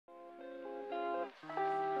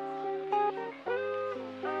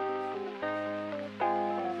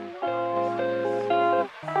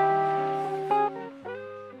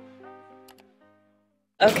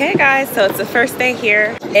Okay guys, so it's the first day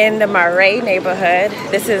here in the Marais neighborhood.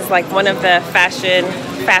 This is like one of the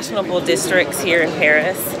fashionable districts here in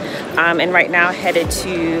Paris. And right now headed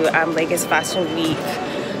to Lagos Fashion Week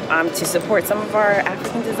to support some of our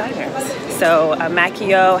African designers. So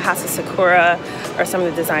Makio, House of Sakura are some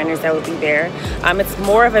of the designers that will be there. It's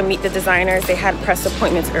more of a meet the designers. They had press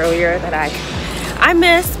appointments earlier that I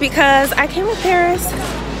missed because I came to Paris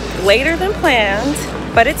later than planned.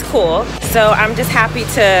 But it's cool. So I'm just happy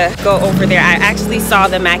to go over there. I actually saw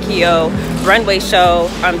the Makio runway show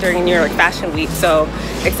during New York Fashion Week. So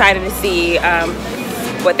excited to see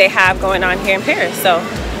what they have going on here in Paris. So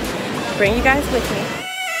bring you guys with me.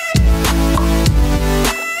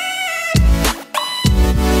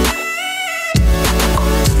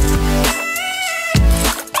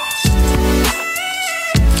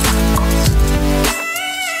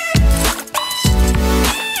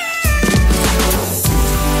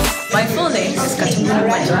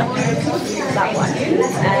 That one.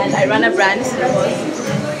 And I run a brand called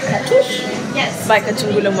Katouche by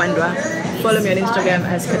Kachungulu Mwandwa. Follow me on Instagram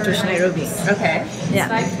as Katouche Nairobi. Okay. Yeah.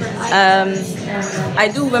 I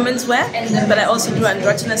do women's wear, but I also do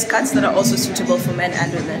androgynous cuts that are also suitable for men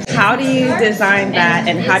and women. How do you design that,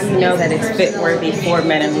 and how do you know that it's fit worthy for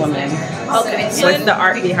men and women? Okay. So what's the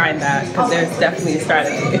art behind that? Because there's definitely a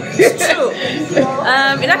strategy. It's true.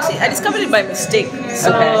 I discovered it by mistake.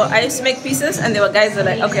 So I used to make pieces, and there were guys that were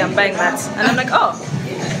like, okay, I'm buying that, and I'm like,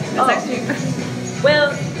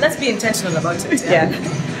 well, let's be intentional about it. Yeah.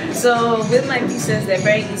 So with my pieces, they're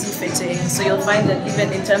very easy fitting. So you'll find that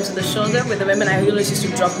even in terms of the shoulder, with the women, I always used to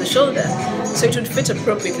drop the shoulder. So it would fit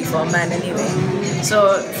appropriately for a man anyway.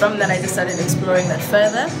 So from that, I just started exploring that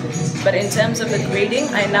further. But in terms of the grading,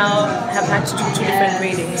 I now have had to do 2 different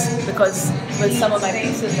gradings because with some of my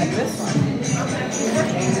pieces like this one,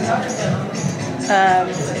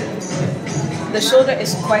 the shoulder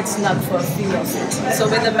is quite snug for a female fit. So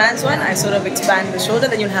with the man's one, I sort of expand the shoulder,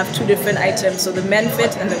 then you'll have 2 different items, so the men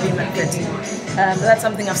fit and the women fit. That's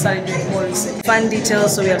something I've started doing more recently. Fun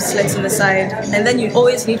details, so we have slits on the side, and then you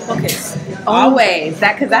always need pockets. Always,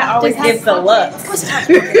 because that always gives the look. Of course it has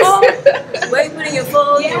pockets. Where you putting your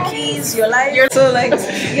phone, your keys, your life. So like,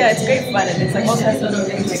 yeah, it's great fun, and it's like also has little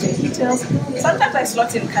interesting details. Sometimes I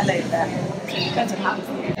slot in color in there. It depends on how.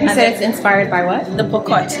 You said it's inspired by what? The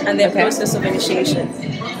pocotte and their process of initiation.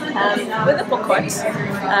 With the pocotte,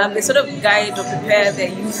 they sort of guide or prepare their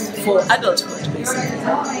youth for adulthood, basically.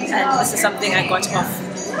 And this is something I got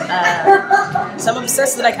off some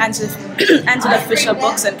obsessed like Angela Fisher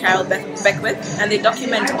books and Carol Beckwith, and they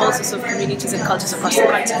document all sorts of communities and cultures across the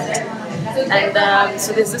continent. And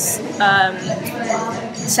so there's this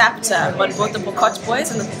chapter on both the Pocotte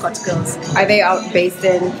boys and the Pocotte girls. Are they all based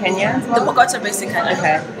in Kenya? The Pocottes are based in Kenya.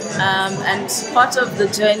 Okay. And part of the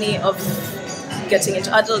journey of getting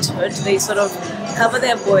into adulthood, they sort of cover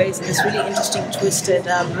their boys in this really interesting twisted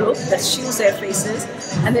rope that shields their faces,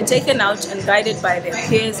 and they're taken out and guided by their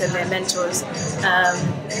peers and their mentors,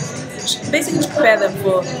 basically to prepare them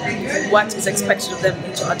for what is expected of them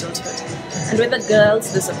into adulthood. And with the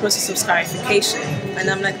girls, there's a process of scarification, and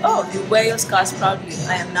I'm like, oh, you wear your scars proudly,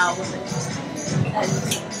 I am now a woman. And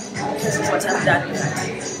this is what I've done with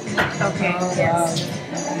that. Okay. Yes.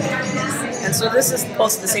 And so this is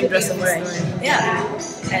also the same dress I'm wearing. Yeah.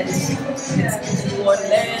 And it's worn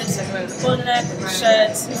layers, I'm wearing the full neck, the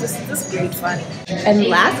shirts. This is great fun. And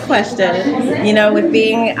last question, you know, with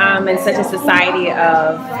being in such a society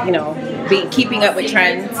of, you know, keeping up with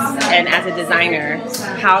trends, and as a designer,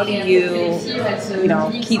 how do you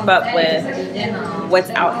know, keep up with what's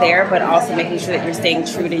out there, but also making sure that you're staying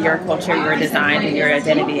true to your culture, your design, and your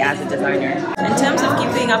identity as a designer? In terms of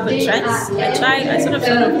keeping up with trends, I sort of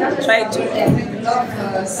try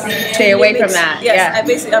to stay away from that. Yes,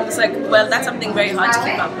 I'm just like, well, that's something very hard to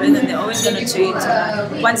keep up with, and they're always going to change.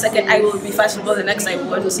 1 second I will be fashionable, the next I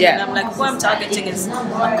won't. Yeah. And I'm like, who I'm targeting is a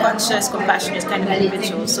conscious, compassionate kind of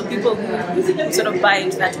individual. So people who sort of buy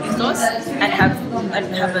into that ethos and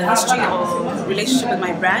have a history or relationship with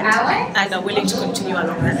my brand and are willing to continue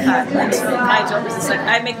along that path. And so my job is just like,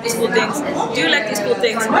 I make these cool things. Do you like these cool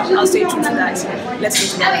things? I'll stay true to that. Let's go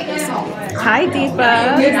together, basically. Hi,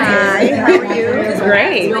 Deepa. Hi, how are you?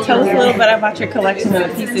 Great. Tell us a little bit about your collection of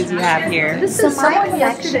the pieces you have here. So my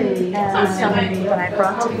collection, what I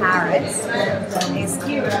brought to Paris, is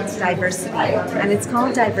diversity. And it's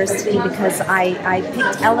called diversity because I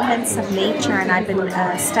picked elements of nature, and I've been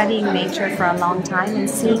studying nature for a long time and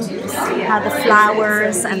seeing how the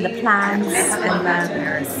flowers and the plants and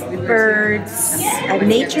the birds,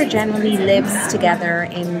 nature generally lives together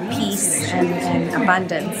in peace and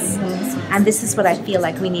abundance. And this is what I feel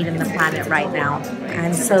like we need on the planet right now. now.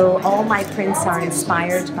 And so all my prints are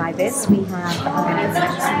inspired by this. We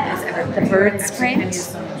have the bird's print,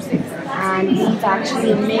 and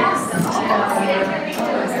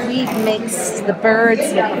we've mixed the birds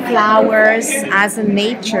with the flowers. As in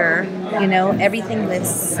nature, you know, everything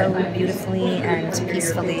lives so beautifully and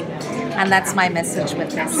peacefully. And that's my message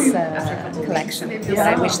with this collection, that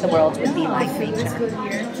I wish the world would be like nature.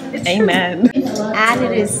 Amen. And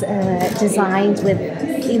it is designed with,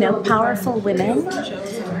 you know, powerful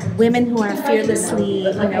women who are fearlessly,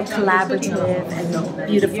 you know, collaborative and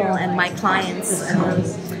beautiful, and my clients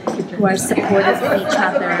who are supportive of each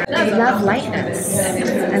other. They love lightness,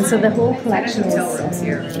 and so the whole collection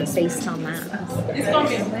is based on that.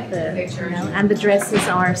 And the dresses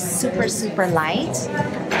are super, super light.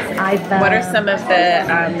 What are some of the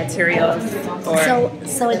materials?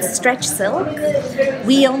 So it's stretch silk.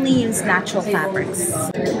 We only use natural fabrics.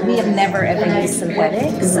 We have never ever used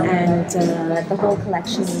synthetics, and the whole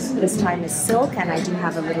collection this time is silk, and I do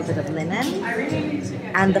have a little bit of linen.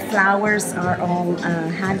 And the flowers are all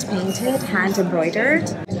hand painted, hand embroidered,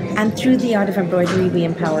 and through the art of embroidery we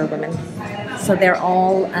empower women. So they're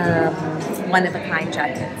all one-of-a-kind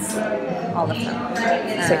jackets, all of them.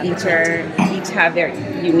 So each have their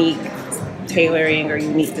unique tailoring or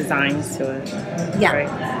unique designs to it. Yeah,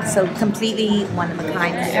 right? So completely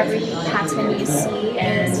one-of-a-kind. Every pattern you see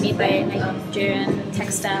is made by a Nigerian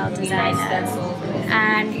textile designer.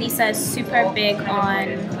 And Lisa is super big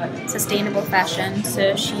on sustainable fashion,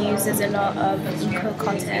 so she uses a lot of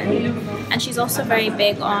eco-cotton. And she's also very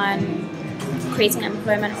big on creating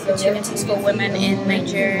employment opportunities for women in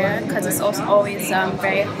Nigeria, because it's also always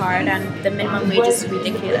very hard and the minimum wage is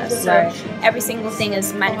ridiculous. So every single thing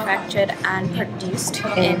is manufactured and produced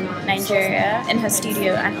in Nigeria in her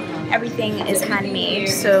studio, and everything is handmade.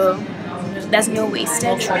 So there's no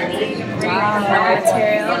wastage really of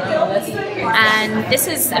material. And this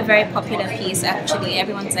is a very popular piece actually.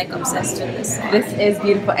 Everyone's like obsessed with this. This is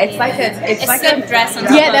beautiful. It's like a dress on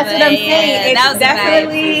top yeah, that's of what I'm it. saying. Yeah, It's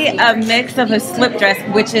definitely a mix of a slip dress,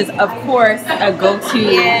 which is of course a go-to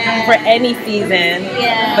for any season.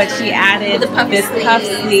 Yeah. But she added this puff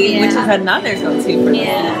sleeve, which is another go-to for the season.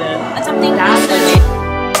 And something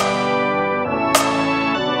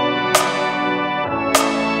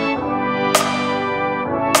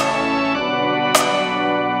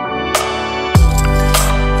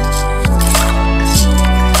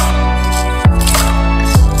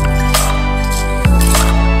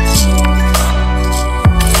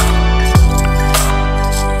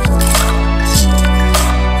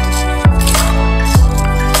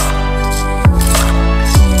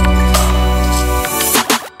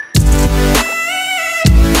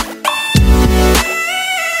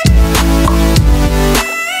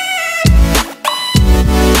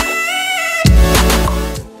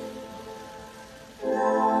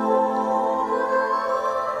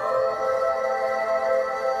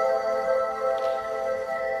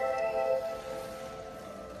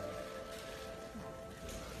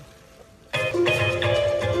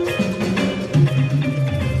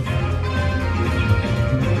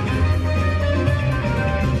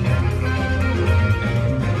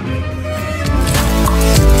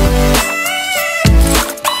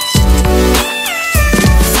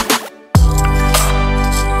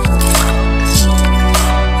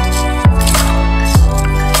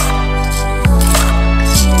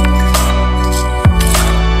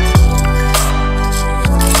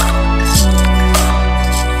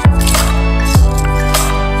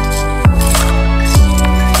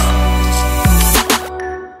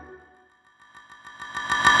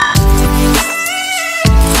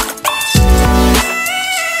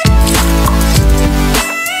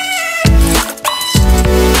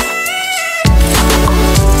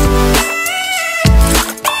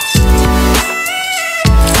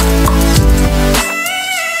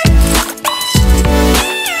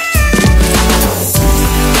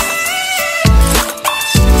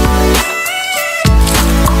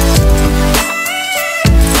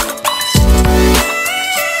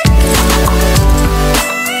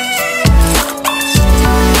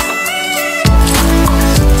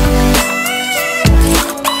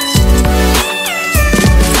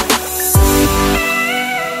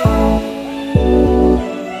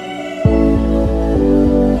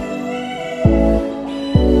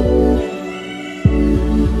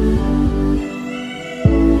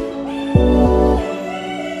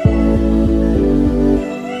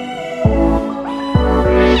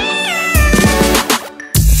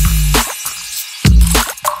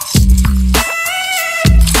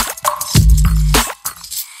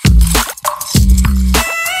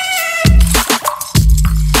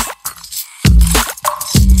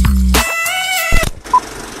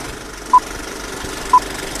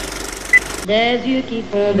Des yeux qui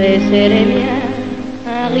font baisser les miens,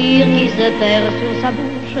 un rire qui se perd sur sa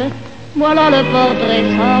bouche. Voilà le portrait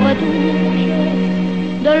sans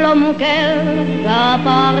retouche de l'homme auquel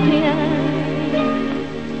j'appartiens.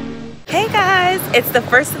 Hey guys, it's the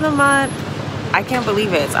first of the month. I can't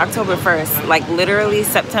believe it. It's October 1st. Like literally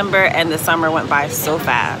September and the summer went by so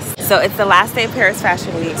fast. So it's the last day of Paris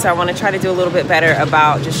Fashion Week. So I want to try to do a little bit better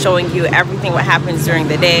about just showing you everything what happens during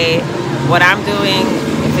the day, what I'm doing,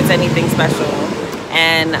 if it's anything special,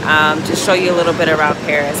 and just show you a little bit around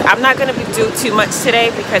Paris. I'm not going to do too much today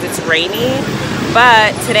because it's rainy.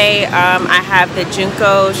 But today I have the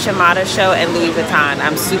Junko Shimada show and Louis Vuitton.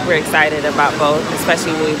 I'm super excited about both,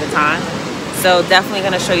 especially Louis Vuitton. So definitely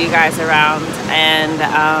gonna show you guys around and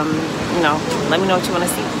you know, let me know what you wanna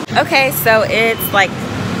see. Okay, so it's like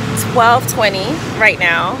 12:20 right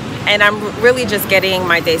now and I'm really just getting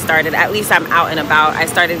my day started. At least I'm out and about. I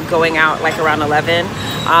started going out like around 11,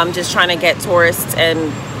 just trying to get tourists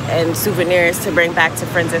and souvenirs to bring back to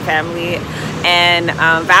friends and family. And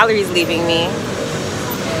Valerie's leaving me.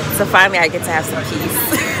 So finally I get to have some peace.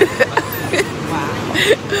 Wow.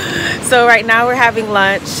 So right now we're having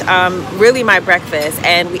lunch, really my breakfast,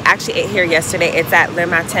 and we actually ate here yesterday. It's at Le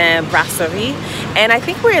Matin Brasserie, and I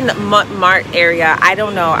think we're in the Montmartre area. I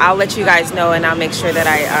don't know. I'll let you guys know, and I'll make sure that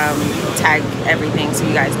I tag everything so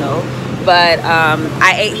you guys know. But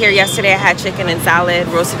I ate here yesterday. I had chicken and salad,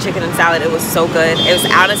 roasted chicken and salad. It was so good. It was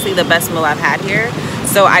honestly the best meal I've had here.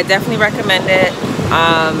 So I definitely recommend it.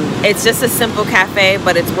 It's just a simple cafe,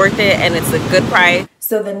 but it's worth it and it's a good price.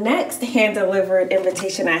 So the next hand-delivered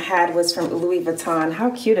invitation I had was from Louis Vuitton. How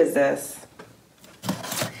cute is this?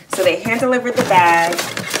 So they hand-delivered the bag.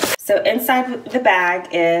 So inside the bag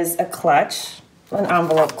is a clutch, an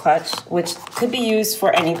envelope clutch, which could be used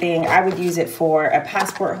for anything. I would use it for a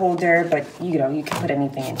passport holder, but you know, you can put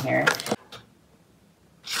anything in here.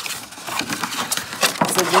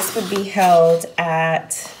 So this would be held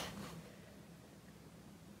at...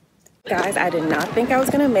 Guys, I did not think I was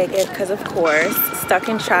gonna make it because of course, stuck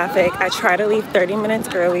in traffic. I tried to leave 30 minutes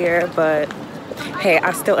earlier, but hey,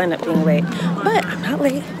 I still end up being late. But I'm not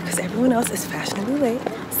late because everyone else is fashionably late.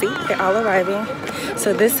 See, they're all arriving.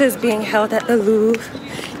 So this is being held at the Louvre.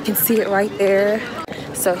 You can see it right there.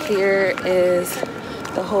 So here is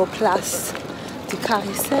the whole Place du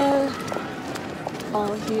Carrousel,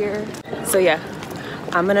 all here. So yeah,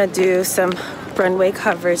 I'm gonna do some runway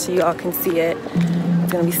coverage so you all can see it.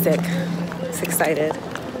 It's gonna be sick. It's excited.